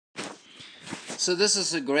So this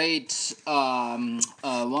is a great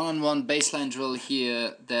one-on-one baseline drill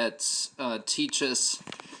here that teaches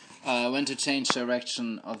when to change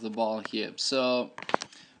direction of the ball here. So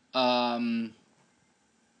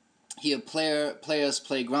here players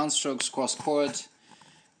play ground strokes cross court,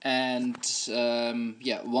 and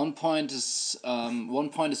yeah, 1 point is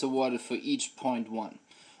awarded for each point won.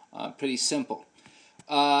 Pretty simple.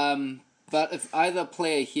 But if either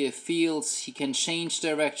player here feels he can change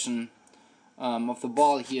direction of the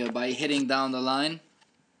ball here by hitting down the line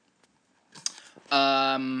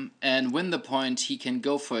and win the point, he can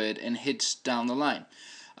go for it and hit down the line.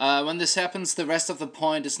 When this happens, the rest of the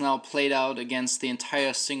point is now played out against the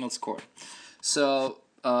entire singles court. So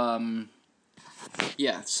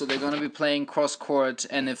yeah, so they're going to be playing cross court,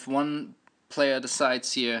 and if one player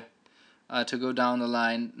decides here to go down the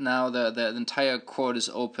line, now the entire court is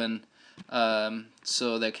open,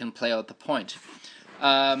 so they can play out the point.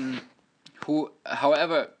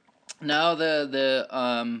 However, now the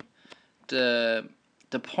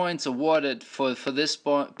points awarded for this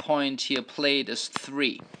point here played is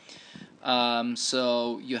 3.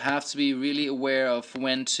 So you have to be really aware of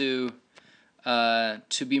when to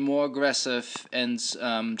be more aggressive and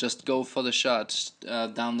just go for the shot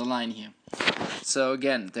down the line here. So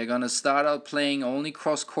again, they're gonna start out playing only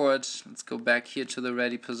cross court. Let's go back here to the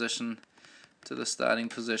ready position, to the starting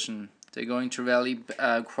position. They're going to rally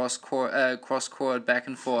cross court back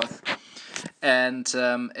and forth, and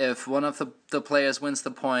if one of the players wins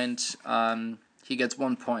the point, he gets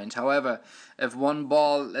 1 point. However, if one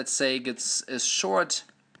ball, let's say, is short,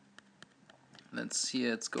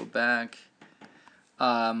 let's go back.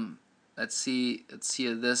 Let's see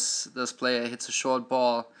here, this player hits a short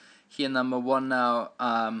ball. Here number 1 now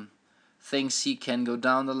thinks he can go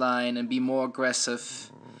down the line and be more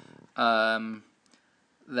aggressive.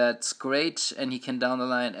 That's great, and he can go down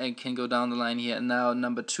the line here. And now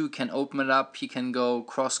number 2 can open it up. He can go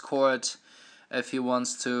cross court if he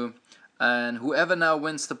wants to, and whoever now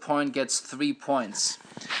wins the point gets 3 points.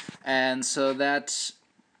 And so that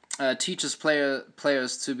teaches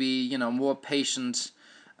players to be more patient,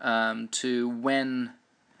 to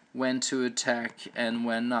when to attack and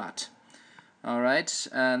when not. Alright,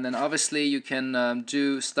 and then obviously you can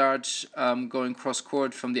start going cross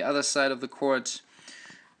court from the other side of the court.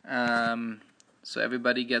 So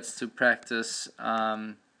everybody gets to practice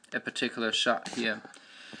a particular shot here.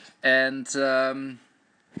 And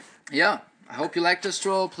yeah, I hope you like this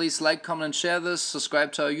drill. Please like, comment, and share this.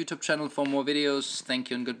 Subscribe to our YouTube channel for more videos. Thank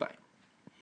you and goodbye.